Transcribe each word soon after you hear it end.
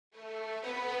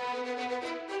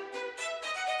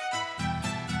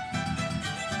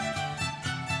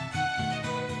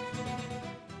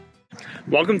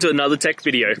Welcome to another tech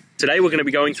video. Today we're going to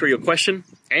be going through your question,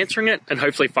 answering it, and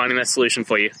hopefully finding that solution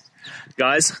for you.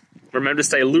 Guys, remember to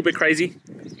stay a little bit crazy,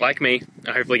 like me,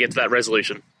 and hopefully get to that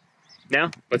resolution.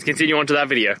 Now, let's continue on to that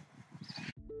video.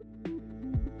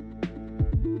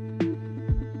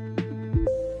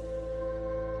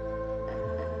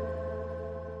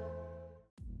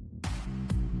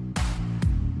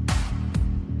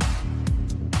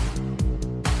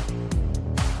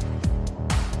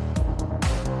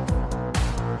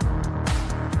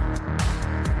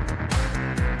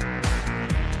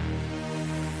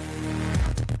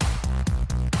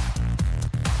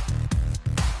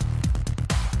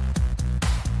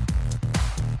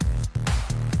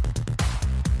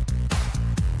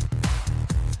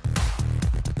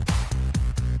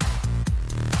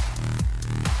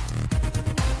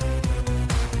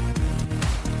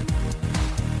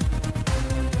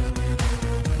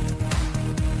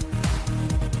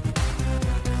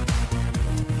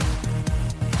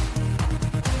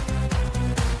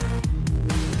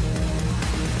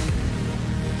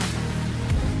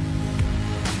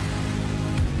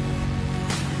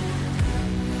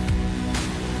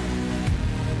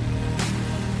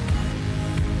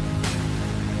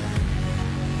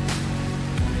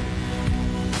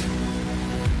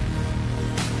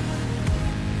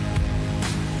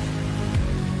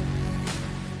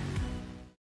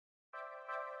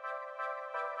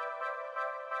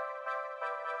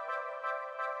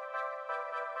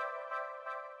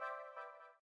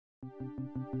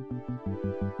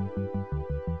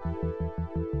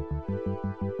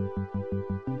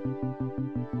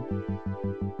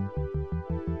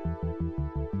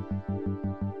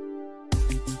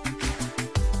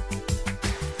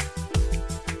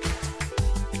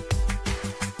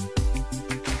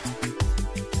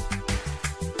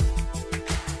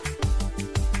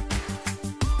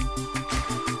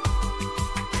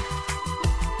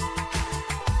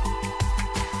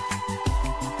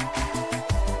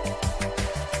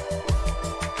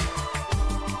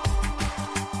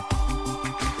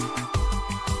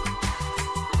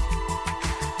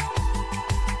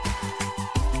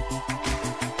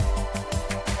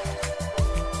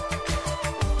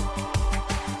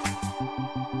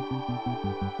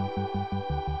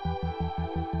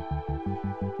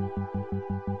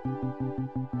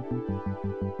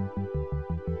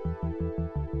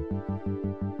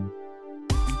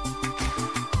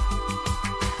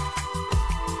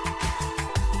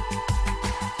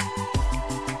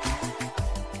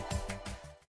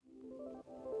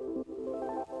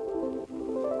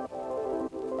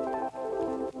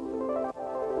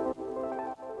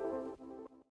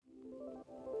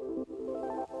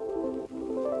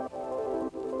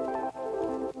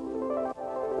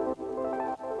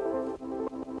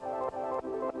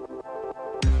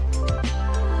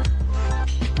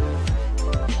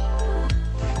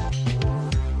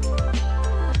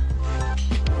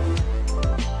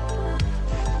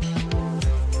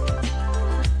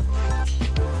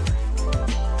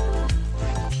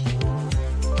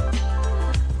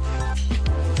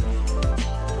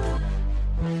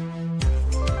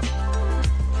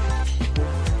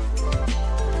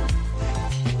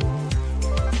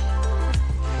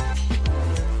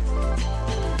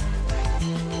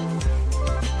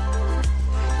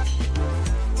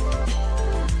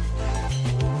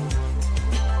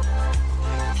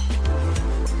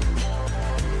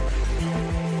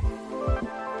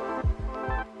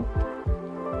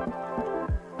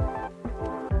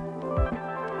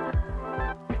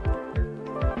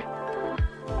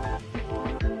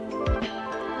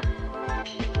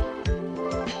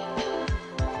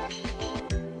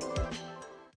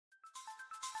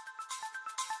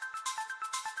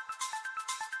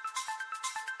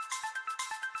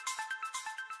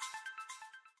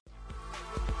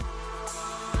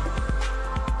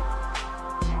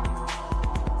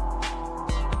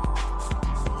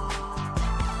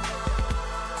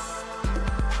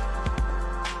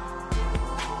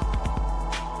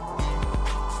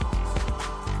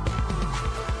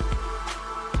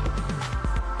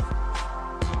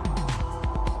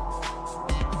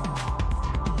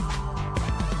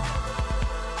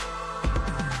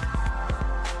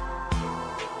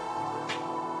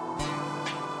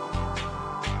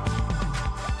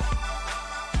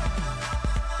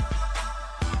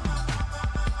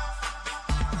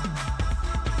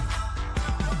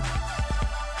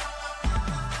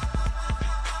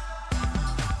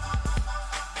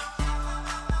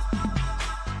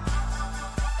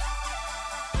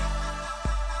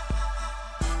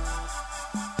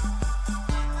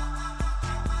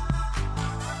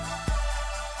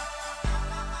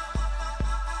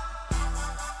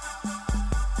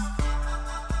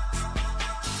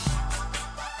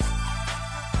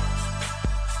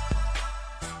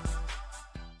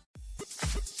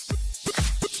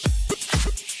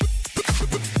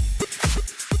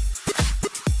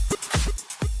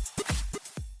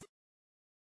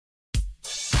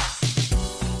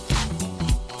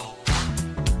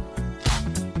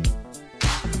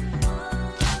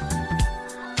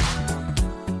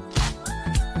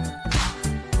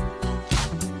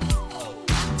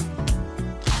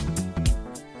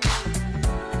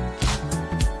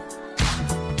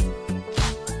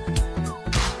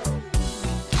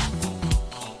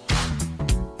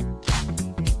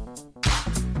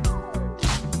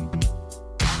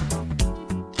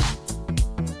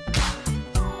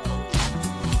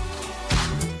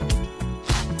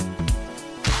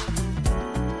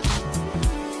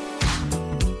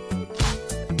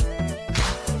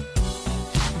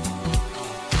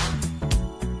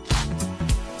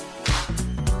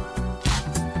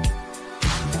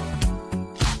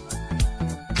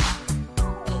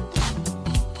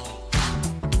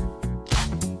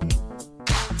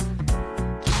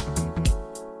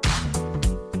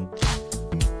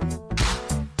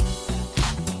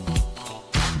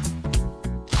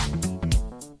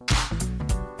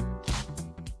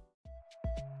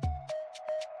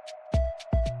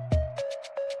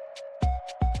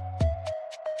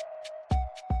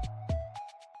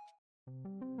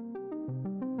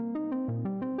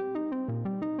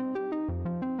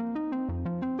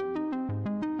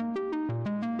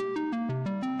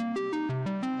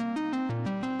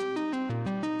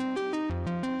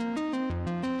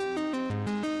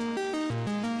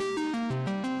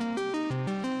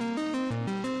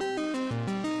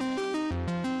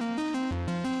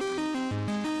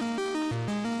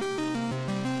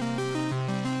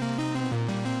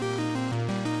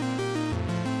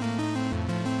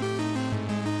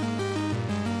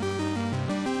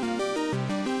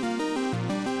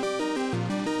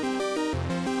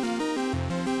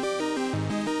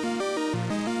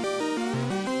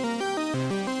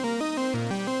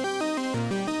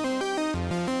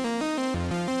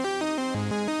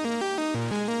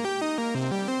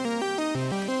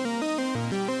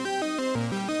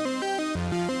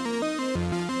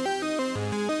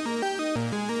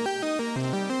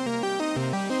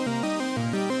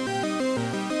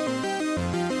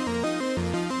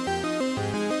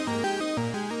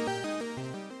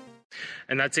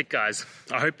 And that's it, guys.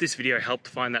 I hope this video helped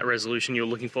find that resolution you're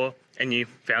looking for and you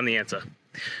found the answer.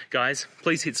 Guys,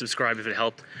 please hit subscribe if it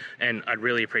helped, and I'd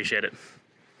really appreciate it.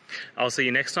 I'll see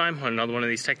you next time on another one of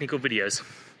these technical videos.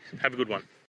 Have a good one.